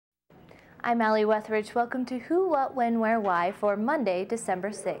I'm Allie Wethridge. Welcome to Who, What, When, Where, Why for Monday,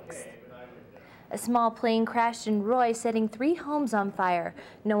 December 6th. A small plane crashed in Roy, setting 3 homes on fire.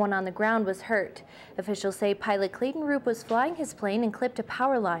 No one on the ground was hurt. Officials say pilot Clayton Roop was flying his plane and clipped a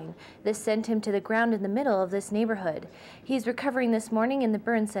power line. This sent him to the ground in the middle of this neighborhood. He's recovering this morning in the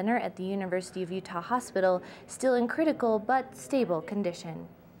burn center at the University of Utah Hospital, still in critical but stable condition.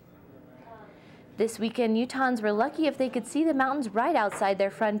 This weekend, Utahns were lucky if they could see the mountains right outside their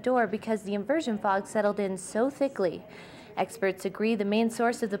front door because the inversion fog settled in so thickly. Experts agree the main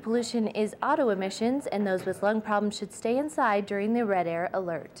source of the pollution is auto emissions, and those with lung problems should stay inside during the red air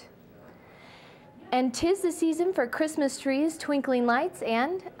alert. And 'tis the season for Christmas trees, twinkling lights,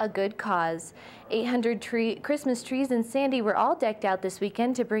 and a good cause. 800 Christmas trees in Sandy were all decked out this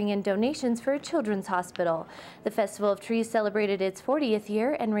weekend to bring in donations for a children's hospital. The Festival of Trees celebrated its 40th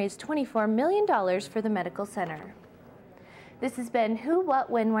year and raised $24 million for the medical center. This has been Who, What,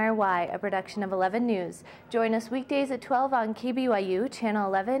 When, Where, Why, a production of 11 News. Join us weekdays at 12 on KBYU, Channel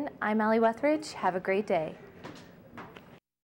 11. I'm Allie Wethridge. Have a great day.